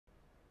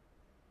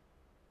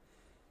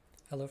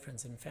Hello,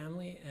 friends and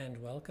family, and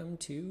welcome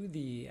to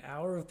the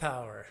Hour of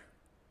Power.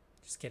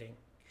 Just kidding.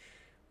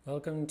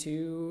 Welcome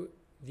to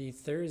the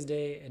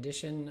Thursday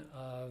edition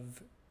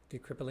of the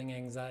Crippling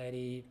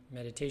Anxiety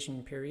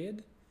Meditation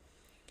Period,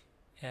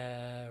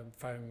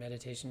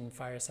 meditation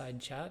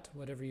fireside chat,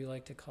 whatever you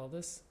like to call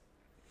this.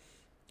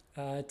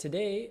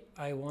 Today,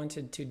 I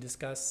wanted to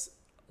discuss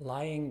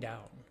lying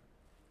down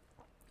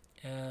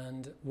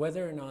and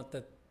whether or not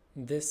that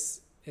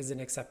this is an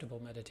acceptable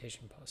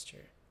meditation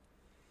posture.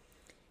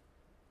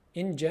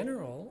 In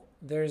general,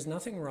 there's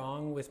nothing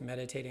wrong with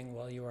meditating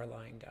while you are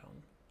lying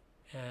down.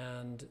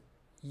 And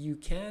you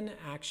can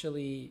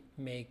actually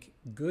make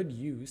good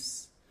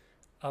use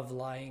of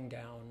lying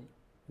down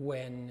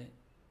when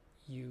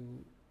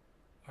you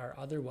are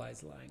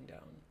otherwise lying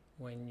down.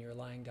 When you're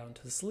lying down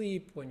to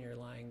sleep, when you're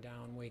lying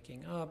down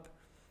waking up,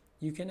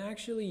 you can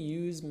actually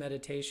use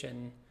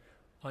meditation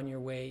on your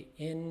way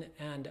in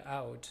and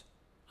out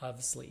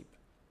of sleep.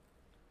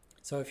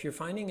 So if you're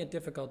finding it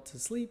difficult to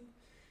sleep,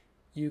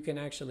 you can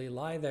actually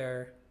lie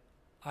there,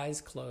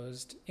 eyes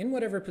closed, in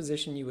whatever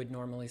position you would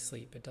normally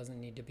sleep. It doesn't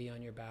need to be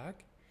on your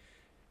back.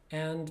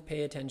 And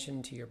pay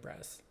attention to your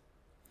breath.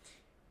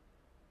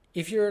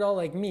 If you're at all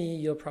like me,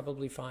 you'll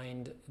probably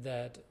find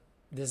that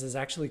this is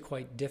actually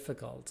quite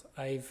difficult.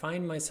 I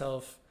find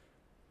myself,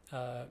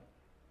 I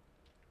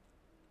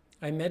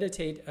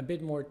meditate a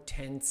bit more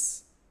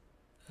tense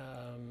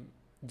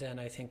than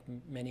I think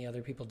many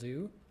other people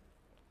do.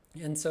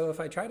 And so if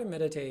I try to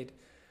meditate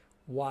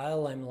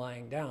while I'm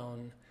lying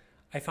down,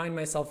 I find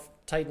myself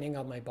tightening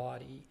up my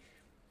body.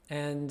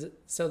 And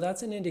so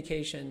that's an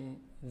indication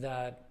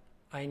that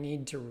I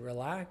need to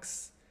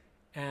relax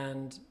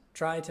and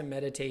try to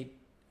meditate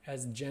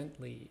as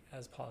gently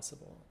as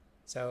possible.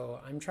 So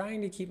I'm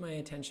trying to keep my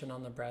attention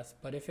on the breath,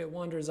 but if it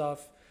wanders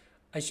off,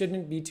 I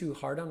shouldn't be too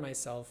hard on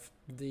myself.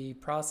 The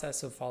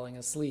process of falling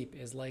asleep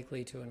is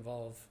likely to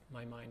involve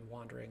my mind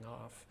wandering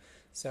off.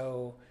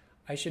 So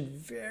I should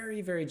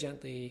very, very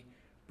gently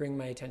bring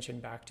my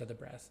attention back to the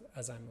breath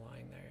as I'm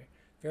lying there.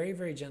 Very,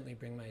 very gently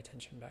bring my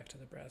attention back to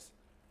the breath.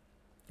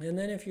 And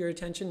then if your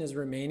attention is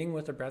remaining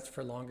with the breath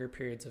for longer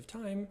periods of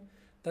time,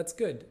 that's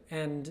good.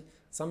 And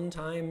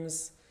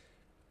sometimes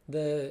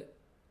the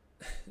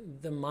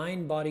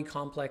mind-body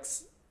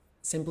complex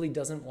simply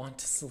doesn't want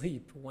to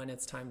sleep when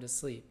it's time to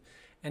sleep.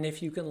 And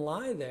if you can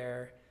lie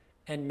there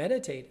and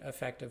meditate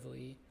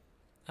effectively,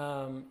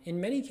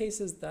 in many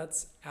cases,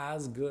 that's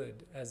as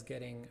good as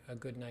getting a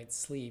good night's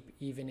sleep,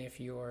 even if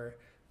you're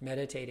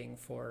meditating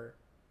for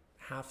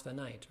half the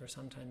night or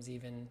sometimes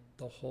even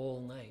the whole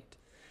night.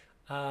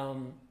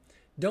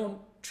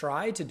 Don't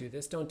try to do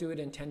this, don't do it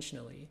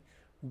intentionally,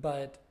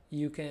 but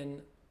you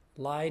can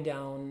lie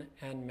down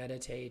and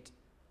meditate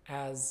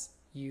as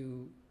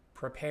you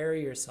prepare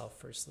yourself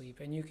for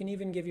sleep. And you can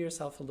even give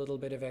yourself a little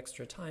bit of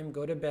extra time.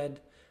 Go to bed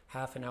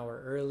half an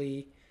hour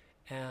early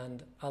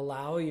and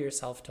allow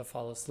yourself to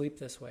fall asleep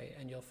this way.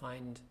 And you'll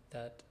find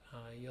that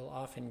you'll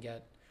often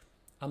get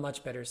a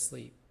much better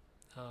sleep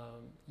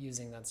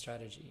using that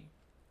strategy.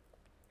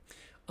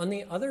 On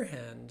the other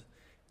hand,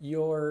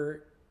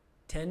 your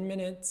 10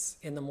 minutes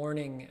in the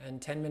morning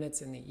and 10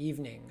 minutes in the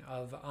evening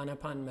of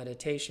Anapan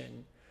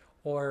meditation,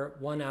 or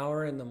 1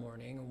 hour in the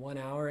morning, 1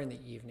 hour in the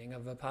evening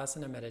of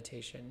Vipassana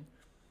meditation,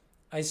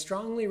 I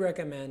strongly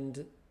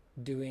recommend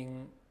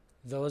doing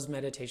those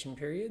meditation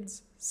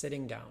periods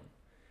sitting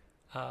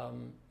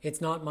down. It's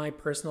not my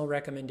personal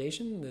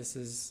recommendation.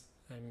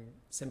 I'm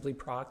simply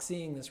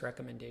proxying this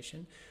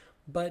recommendation.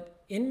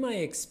 But in my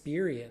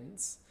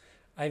experience,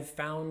 I've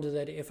found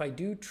that if I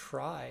do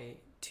try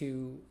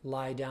to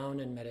lie down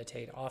and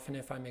meditate, often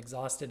if I'm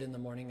exhausted in the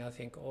morning, I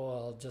think,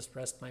 I'll just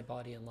rest my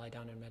body and lie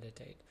down and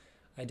meditate.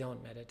 I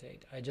don't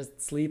meditate. I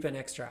just sleep an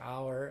extra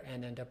hour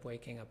and end up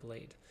waking up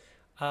late.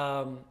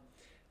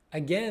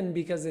 Again,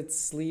 because it's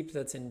sleep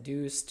that's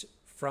induced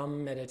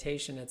from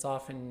meditation, it's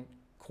often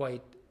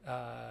quite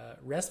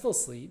restful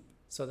sleep,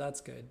 so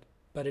that's good,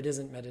 but it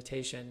isn't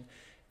meditation.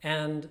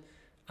 And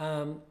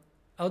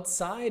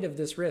outside of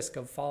this risk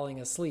of falling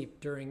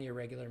asleep during your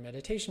regular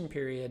meditation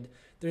period,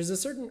 there's a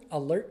certain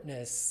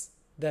alertness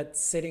that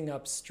sitting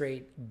up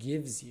straight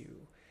gives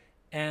you.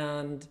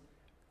 And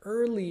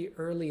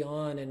early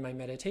on in my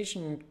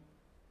meditation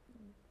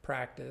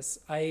practice,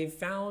 I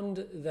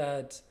found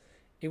that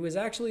it was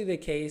actually the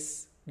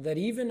case that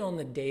even on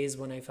the days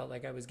when I felt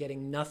like I was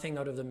getting nothing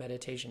out of the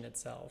meditation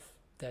itself,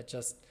 that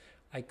just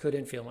I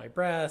couldn't feel my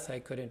breath, I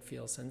couldn't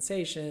feel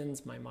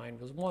sensations, my mind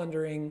was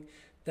wandering,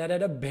 that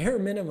at a bare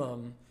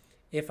minimum,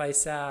 if I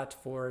sat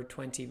for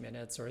 20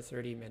 minutes or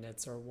 30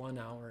 minutes or 1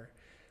 hour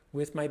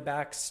with my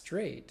back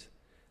straight,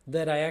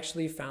 that I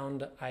actually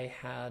found I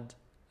had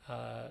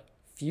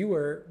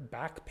fewer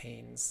back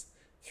pains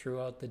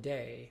throughout the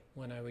day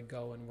when I would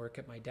go and work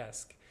at my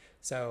desk.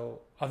 So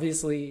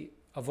obviously,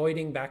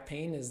 avoiding back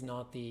pain is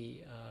not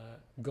the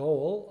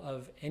goal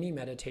of any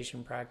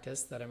meditation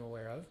practice that I'm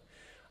aware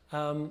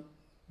of,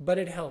 but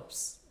it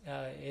helps.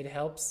 It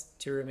helps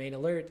to remain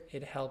alert.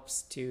 It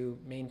helps to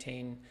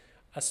maintain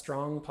a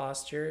strong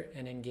posture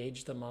and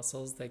engage the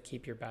muscles that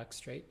keep your back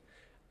straight.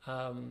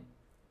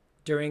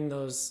 during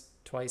those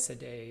twice a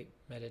day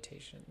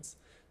meditations.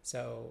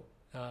 So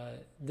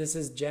this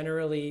is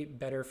generally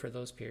better for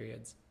those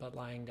periods, but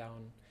lying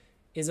down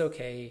is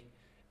okay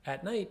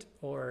at night,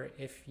 or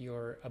if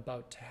you're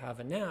about to have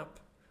a nap,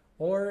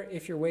 or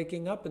if you're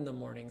waking up in the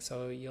morning.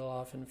 So you'll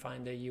often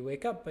find that you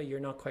wake up, but you're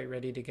not quite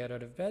ready to get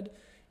out of bed.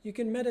 You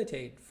can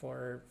meditate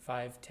for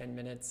 5-10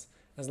 minutes,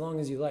 as long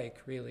as you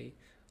like, really,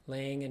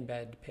 laying in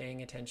bed,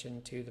 paying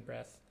attention to the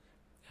breath,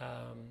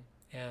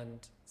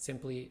 and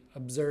simply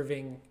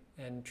observing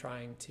and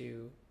trying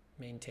to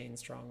maintain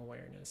strong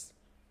awareness.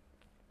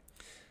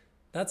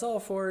 That's all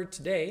for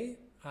today.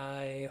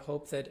 I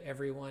hope that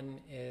everyone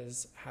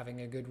is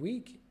having a good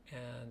week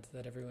and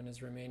that everyone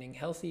is remaining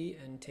healthy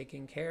and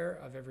taking care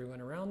of everyone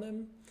around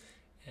them.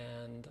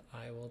 And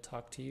I will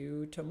talk to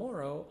you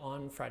tomorrow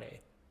on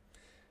Friday.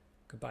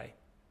 Goodbye.